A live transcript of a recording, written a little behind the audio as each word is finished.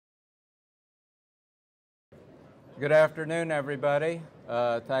Good afternoon, everybody.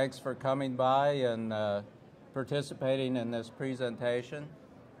 Thanks for coming by and participating in this presentation.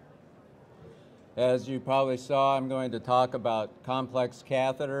 As you probably saw, I'm going to talk about complex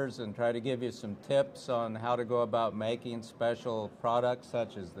catheters and try to give you some tips on how to go about making special products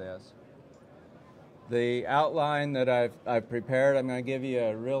such as this. The outline that I've prepared, I'm going to give you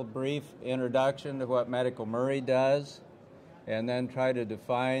a real brief introduction to what Medical Murray does, and then try to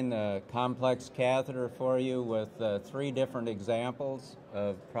define a complex catheter for you with 3 different examples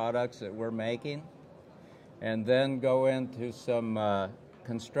of products that we're making, and then go into some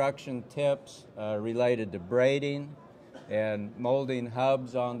construction tips related to braiding and molding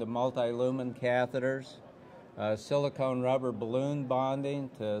hubs onto multi-lumen catheters, silicone rubber balloon bonding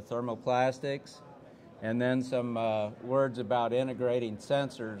to thermoplastics, and then some words about integrating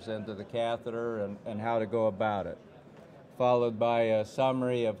sensors into the catheter and how to go about it, followed by a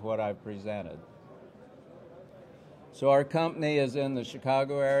summary of what I've presented. So our company is in the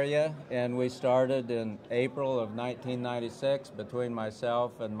Chicago area, and we started in April of 1996 between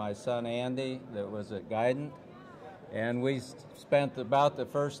myself and my son Andy that was at Guidant. And we spent about the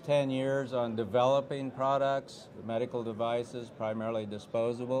first 10 years on developing products, medical devices, primarily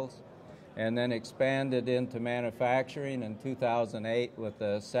disposables, and then expanded into manufacturing in 2008 with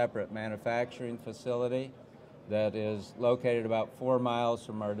a separate manufacturing facility that is located about 4 miles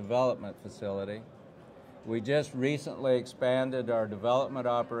from our development facility. We just recently expanded our development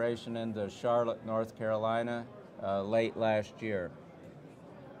operation into Charlotte, North Carolina, late last year.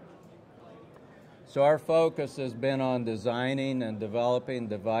 So our focus has been on designing and developing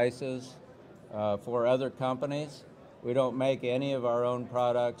devices for other companies. We don't make any of our own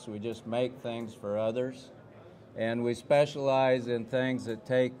products, we just make things for others. And we specialize in things that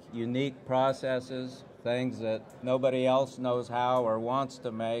take unique processes, things that nobody else knows how or wants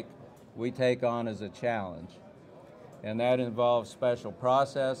to make, we take on as a challenge. And that involves special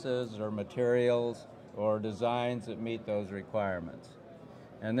processes or materials or designs that meet those requirements.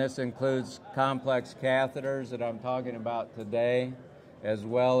 And this includes complex catheters that I'm talking about today, as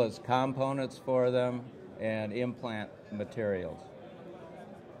well as components for them and implant materials.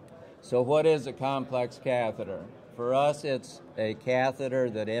 So what is a complex catheter? For us, it's a catheter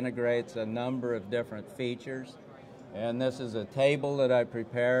that integrates a number of different features. And this is a table that I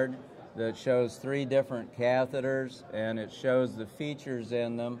prepared that shows 3 different catheters, and it shows the features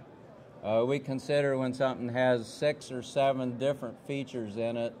in them. We consider when something has 6 or 7 different features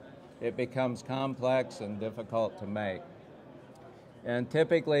in it, it becomes complex and difficult to make. And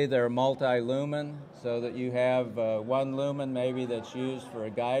typically they're multi-lumen, so that you have 1 lumen maybe that's used for a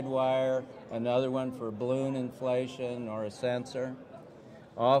guide wire, another one for balloon inflation or a sensor.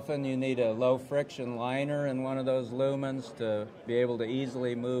 Often you need a low friction liner in one of those lumens to be able to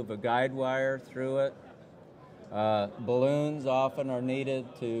easily move a guide wire through it. Balloons often are needed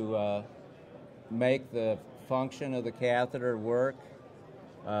to make the function of the catheter work.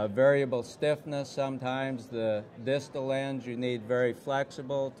 Variable stiffness, sometimes the distal ends you need very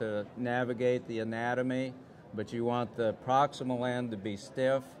flexible to navigate the anatomy, but you want the proximal end to be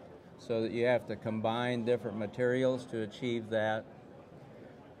stiff, so that you have to combine different materials to achieve that.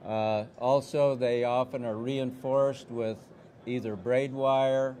 Also, they often are reinforced with either braid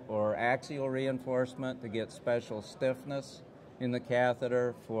wire or axial reinforcement to get special stiffness in the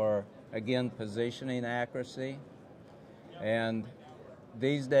catheter for, again, positioning accuracy. And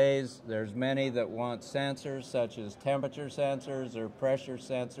these days, there's many that want sensors, such as temperature sensors or pressure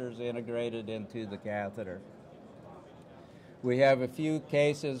sensors integrated into the catheter. We have a few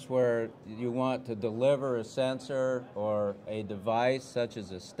cases where you want to deliver a sensor or a device, such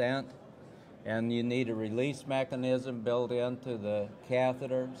as a stent, and you need a release mechanism built into the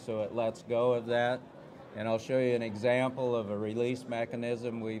catheter so it lets go of that. And I'll show you an example of a release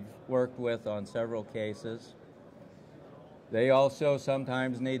mechanism we've worked with on several cases. They also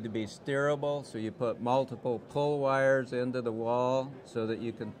sometimes need to be steerable, so you put multiple pull wires into the wall so that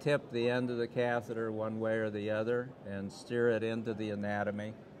you can tip the end of the catheter one way or the other and steer it into the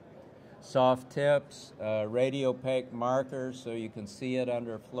anatomy. Soft tips, radiopaque markers so you can see it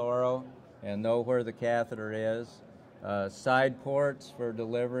under fluoro and know where the catheter is. Side ports for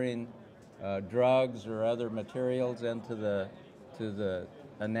delivering drugs or other materials into the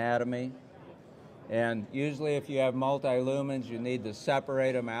anatomy. And usually if you have multi-lumens, you need to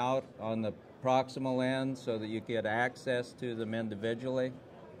separate them out on the proximal end so that you get access to them individually.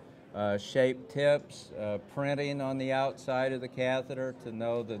 Shaped tips, printing on the outside of the catheter to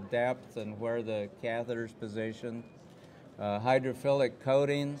know the depth and where the catheter is positioned. Hydrophilic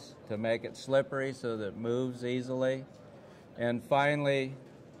coatings to make it slippery so that it moves easily. And finally,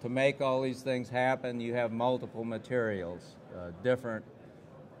 to make all these things happen, you have multiple materials, different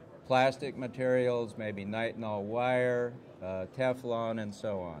plastic materials, maybe nitinol wire, Teflon, and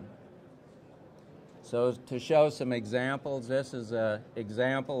so on. So to show some examples, this is an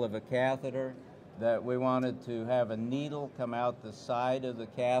example of a catheter that we wanted to have a needle come out the side of the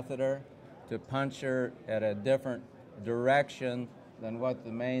catheter to puncture at a different direction than what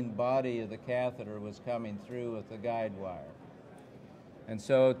the main body of the catheter was coming through with the guide wire. And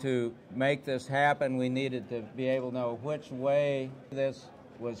so to make this happen, we needed to be able to know which way this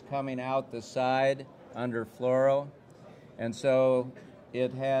was coming out the side under fluoro. And so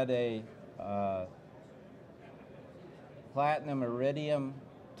it had a platinum iridium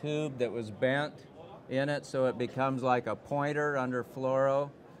tube that was bent in it, so it becomes like a pointer under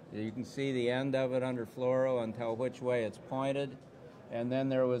fluoro. You can see the end of it under fluoro and tell which way it's pointed. And then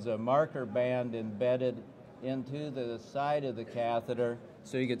there was a marker band embedded into the side of the catheter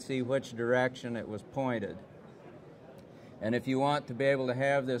so you could see which direction it was pointed. And if you want to be able to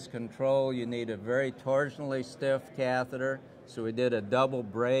have this control, you need a very torsionally stiff catheter. So we did a double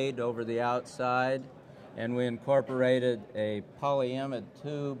braid over the outside, and we incorporated a polyimide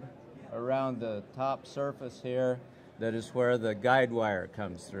tube around the top surface here that is where the guide wire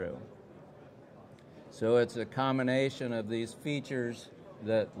comes through. So it's a combination of these features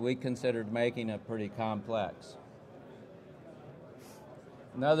that we considered making it pretty complex.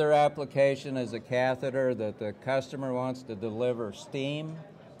 Another application is a catheter that the customer wants to deliver steam,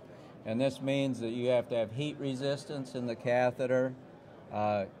 and this means that you have to have heat resistance in the catheter.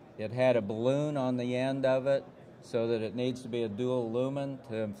 It had a balloon on the end of it so that it needs to be a dual lumen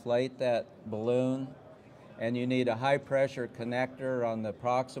to inflate that balloon, and you need a high pressure connector on the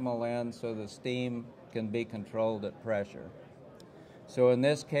proximal end so the steam can be controlled at pressure. So in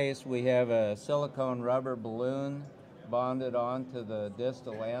this case we have a silicone rubber balloon bonded onto the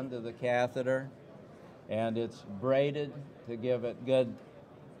distal end of the catheter, and it's braided to give it good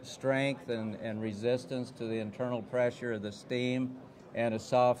strength and resistance to the internal pressure of the steam, and a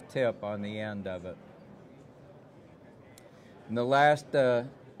soft tip on the end of it. And the last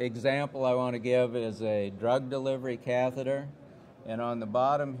example I want to give is a drug delivery catheter, and on the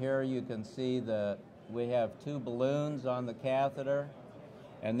bottom here you can see that we have two balloons on the catheter,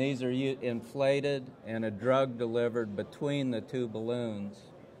 and these are inflated and a drug delivered between the two balloons.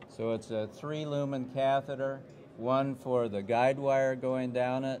 So it's a 3-lumen catheter, one for the guide wire going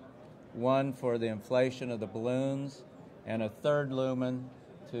down it, one for the inflation of the balloons, and a 3rd lumen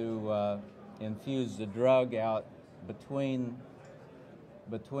to infuse the drug out between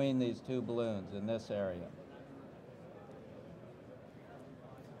these two balloons in this area.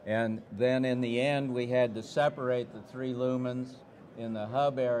 And then in the end we had to separate the 3 lumens in the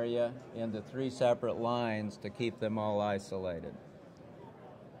hub area into 3 separate lines to keep them all isolated.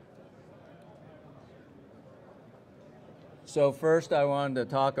 So first I wanted to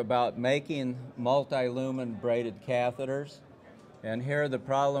talk about making multi-lumen braided catheters. And here the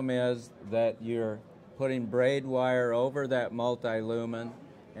problem is that you're putting braid wire over that multi-lumen,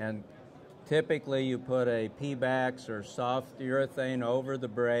 and typically you put a Pebax or soft urethane over the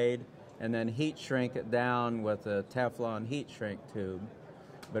braid and then heat shrink it down with a Teflon heat shrink tube.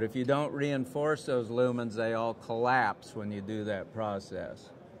 But if you don't reinforce those lumens, they all collapse when you do that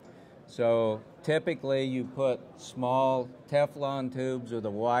process. So typically you put small Teflon tubes with a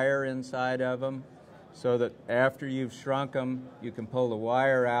wire inside of them so that after you've shrunk them, you can pull the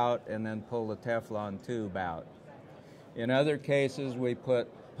wire out and then pull the Teflon tube out. In other cases, we put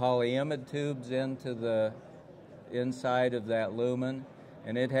polyimide tubes into the inside of that lumen,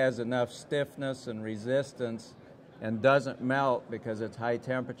 and it has enough stiffness and resistance and doesn't melt because it's high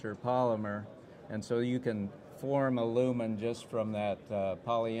temperature polymer, and so you can form a lumen just from that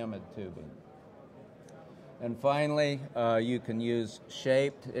polyimide tubing. And finally, you can use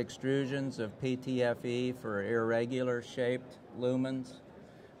shaped extrusions of PTFE for irregular shaped lumens,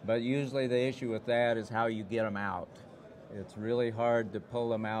 but usually the issue with that is how you get them out. It's really hard to pull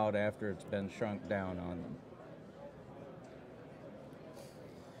them out after it's been shrunk down on them.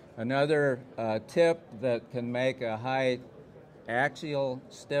 Another tip that can make a high axial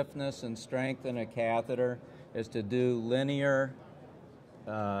stiffness and strength in a catheter is to do linear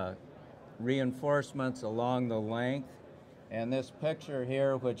reinforcements along the length. And this picture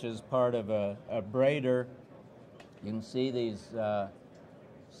here, which is part of a braider, you can see these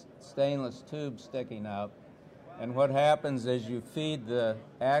stainless tubes sticking up. And what happens is you feed the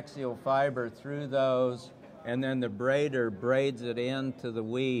axial fiber through those, and then the braider braids it into the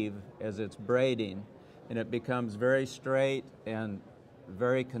weave as it's braiding, and it becomes very straight and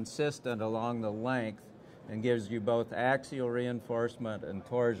very consistent along the length, and gives you both axial reinforcement and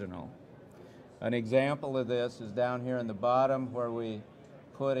torsional. An example of this is down here in the bottom where we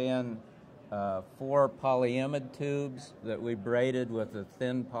put in 4 polyimide tubes that we braided with a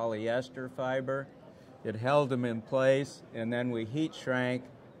thin polyester fiber. It held them in place, and then we heat shrank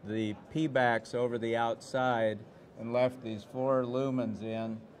the Pebax over the outside and left these 4 lumens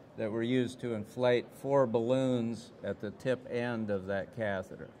in that were used to inflate 4 balloons at the tip end of that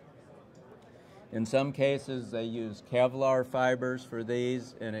catheter. In some cases, they use Kevlar fibers for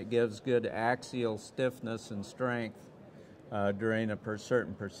these, and it gives good axial stiffness and strength during a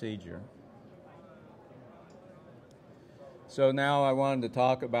certain procedure. So now I wanted to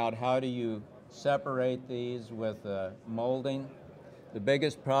talk about how do you separate these with molding. The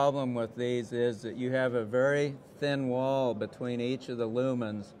biggest problem with these is that you have a very thin wall between each of the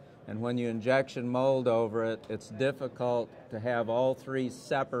lumens, and when you injection mold over it, it's difficult to have all 3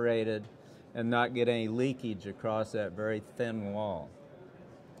 separated and not get any leakage across that very thin wall.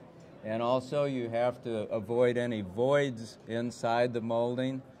 And also you have to avoid any voids inside the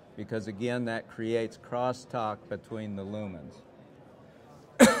molding, because again that creates crosstalk between the lumens.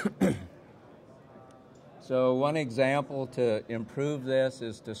 So one example to improve this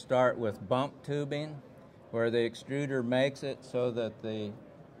is to start with bump tubing, where the extruder makes it so that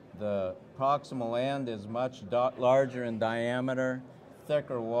the proximal end is much larger in diameter,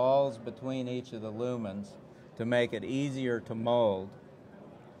 thicker walls between each of the lumens to make it easier to mold.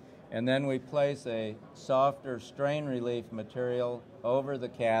 And then we place a softer strain relief material over the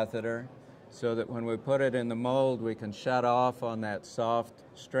catheter so that when we put it in the mold, we can shut off on that soft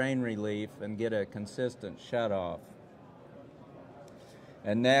strain relief and get a consistent shut off.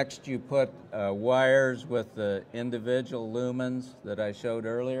 And next you put wires with the individual lumens that I showed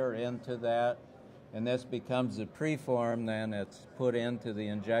earlier into that, and this becomes the preform, then it's put into the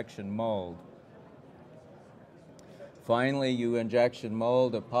injection mold. Finally, you injection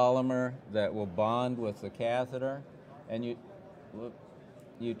mold a polymer that will bond with the catheter, and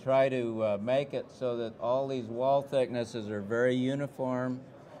you try to make it so that all these wall thicknesses are very uniform,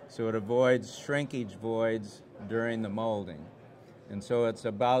 so it avoids shrinkage voids during the molding. And so it's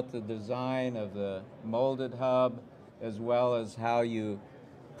about the design of the molded hub as well as how you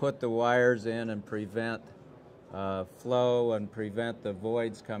put the wires in and prevent flow and prevent the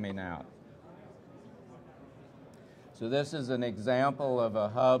voids coming out. So this is an example of a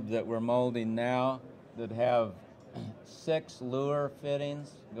hub that we're molding now that have 6 lure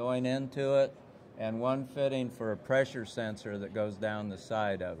fittings going into it and 1 fitting for a pressure sensor that goes down the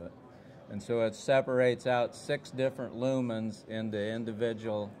side of it. And so it separates out 6 different lumens into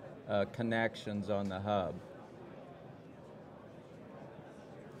individual connections on the hub.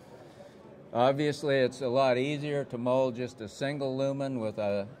 Obviously, it's a lot easier to mold just a single lumen with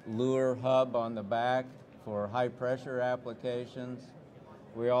a lure hub on the back for high pressure applications.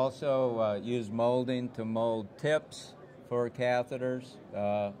 We also use molding to mold tips for catheters.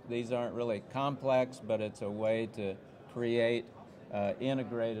 These aren't really complex, but it's a way to create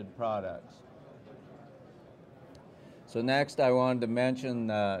integrated products. So next I wanted to mention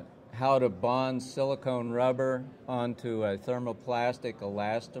how to bond silicone rubber onto a thermoplastic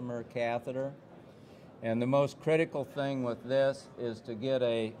elastomer catheter. And the most critical thing with this is to get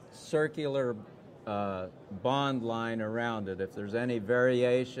a circular bond line around it. If there's any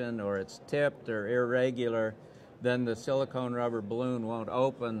variation or it's tipped or irregular, then the silicone rubber balloon won't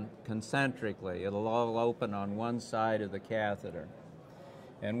open concentrically. It'll all open on one side of the catheter.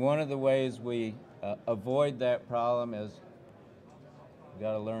 And one of the ways we avoid that problem is, you've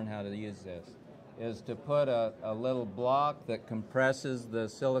got to learn how to use this, is to put a little block that compresses the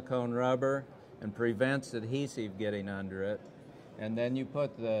silicone rubber and prevents adhesive getting under it. And then you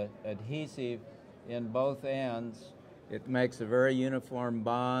put the adhesive in both ends. It makes a very uniform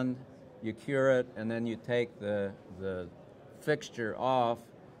bond. You cure it, and then you take the fixture off,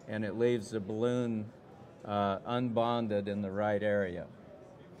 and it leaves the balloon unbonded in the right area.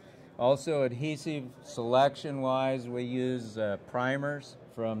 Also, adhesive selection-wise, we use primers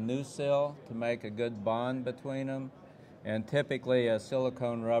from NuSil to make a good bond between them, and typically a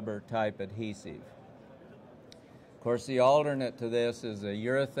silicone rubber type adhesive. Of course, the alternate to this is a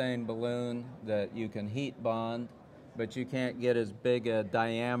urethane balloon that you can heat bond, but you can't get as big a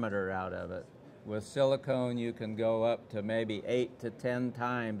diameter out of it. With silicone, you can go up to maybe 8 to 10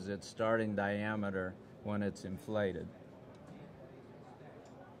 times its starting diameter when it's inflated.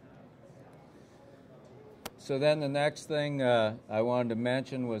 So then the next thing I wanted to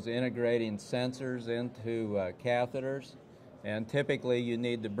mention was integrating sensors into catheters. And typically you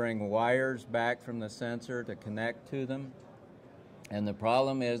need to bring wires back from the sensor to connect to them. And the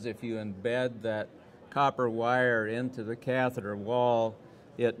problem is if you embed that copper wire into the catheter wall,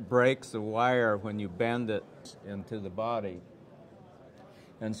 it breaks the wire when you bend it into the body.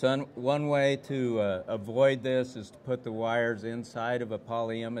 And so one way to avoid this is to put the wires inside of a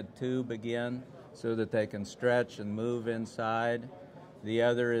polyimide tube again so that they can stretch and move inside. The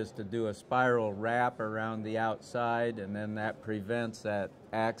other is to do a spiral wrap around the outside, and then that prevents that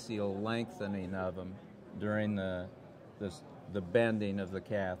axial lengthening of them during the bending of the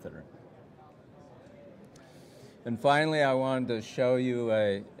catheter. And finally, I wanted to show you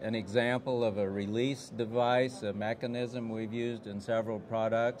an example of a release device, a mechanism we've used in several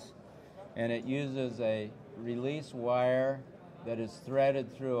products. And it uses a release wire that is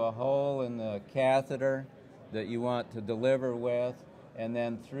threaded through a hole in the catheter that you want to deliver with, and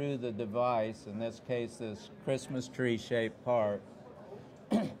then through the device, in this case this Christmas tree shaped part.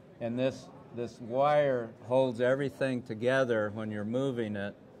 And this wire holds everything together when you're moving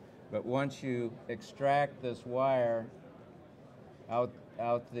it. But once you extract this wire out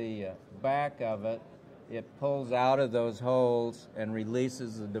the back of it, it pulls out of those holes and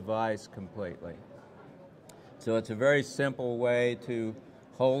releases the device completely. So it's a very simple way to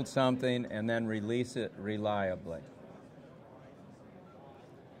hold something and then release it reliably.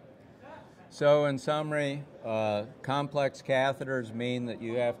 So in summary, complex catheters mean that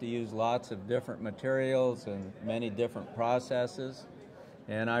you have to use lots of different materials and many different processes.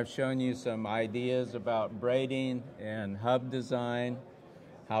 And I've shown you some ideas about braiding and hub design,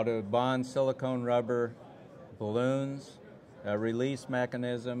 how to bond silicone rubber balloons, a release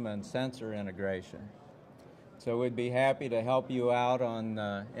mechanism, and sensor integration. So we'd be happy to help you out on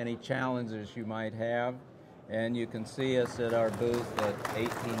any challenges you might have. And you can see us at our booth at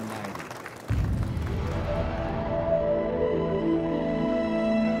 1890.